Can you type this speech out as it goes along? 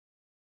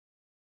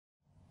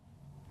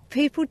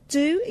People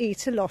do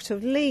eat a lot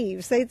of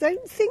leaves. They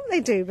don't think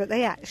they do, but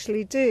they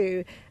actually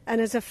do.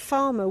 And as a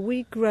farmer,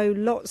 we grow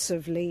lots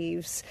of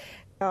leaves.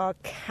 Our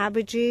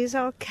cabbages,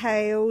 our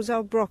kales,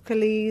 our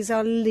broccolis,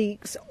 our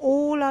leeks,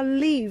 all are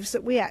leaves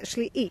that we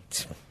actually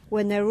eat.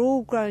 When they're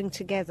all growing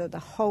together, the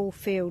whole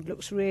field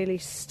looks really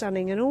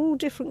stunning, and all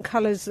different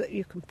colours that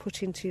you can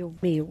put into your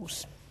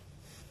meals.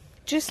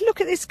 Just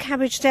look at this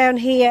cabbage down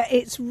here.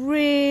 It's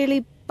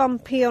really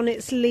bumpy on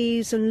its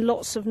leaves and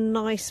lots of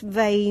nice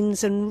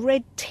veins and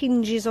red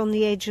tinges on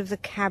the edge of the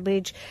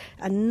cabbage,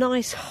 a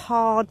nice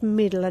hard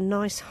middle, a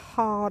nice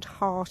hard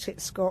heart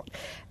it's got,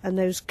 and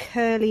those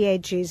curly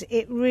edges.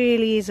 It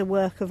really is a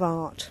work of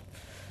art.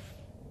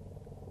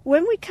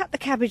 When we cut the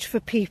cabbage for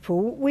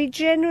people, we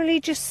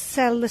generally just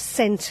sell the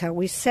centre.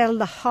 We sell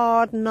the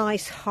hard,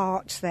 nice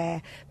heart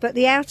there. But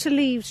the outer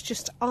leaves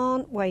just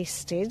aren't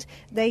wasted.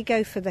 They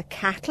go for the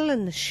cattle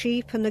and the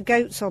sheep and the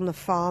goats on the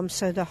farm,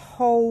 so the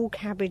whole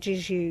cabbage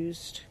is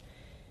used.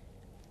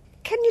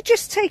 Can you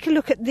just take a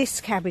look at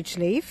this cabbage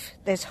leaf?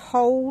 There's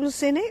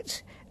holes in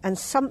it, and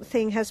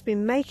something has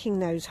been making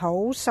those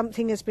holes.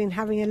 Something has been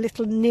having a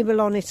little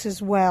nibble on it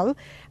as well,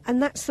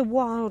 and that's the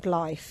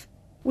wildlife.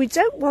 We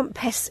don't want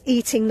pests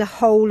eating the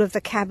whole of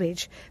the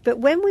cabbage, but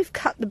when we've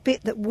cut the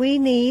bit that we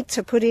need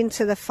to put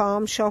into the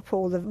farm shop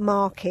or the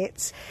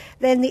markets,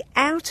 then the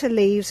outer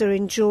leaves are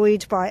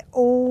enjoyed by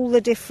all the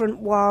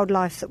different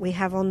wildlife that we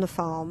have on the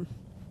farm.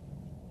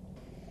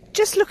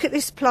 Just look at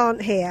this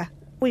plant here.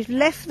 We've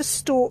left the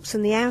stalks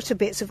and the outer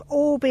bits have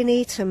all been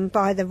eaten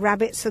by the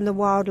rabbits and the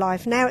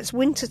wildlife. Now it's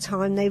winter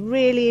time, they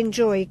really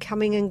enjoy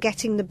coming and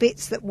getting the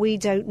bits that we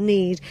don't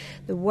need,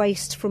 the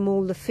waste from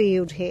all the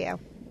field here.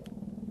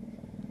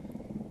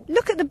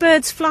 Look at the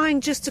birds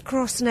flying just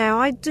across now.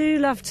 I do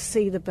love to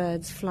see the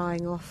birds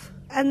flying off.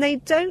 And they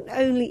don't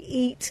only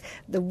eat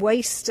the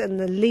waste and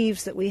the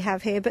leaves that we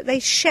have here, but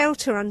they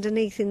shelter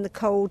underneath in the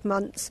cold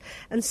months.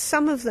 And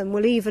some of them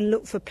will even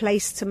look for a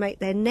place to make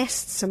their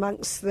nests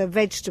amongst the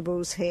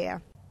vegetables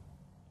here.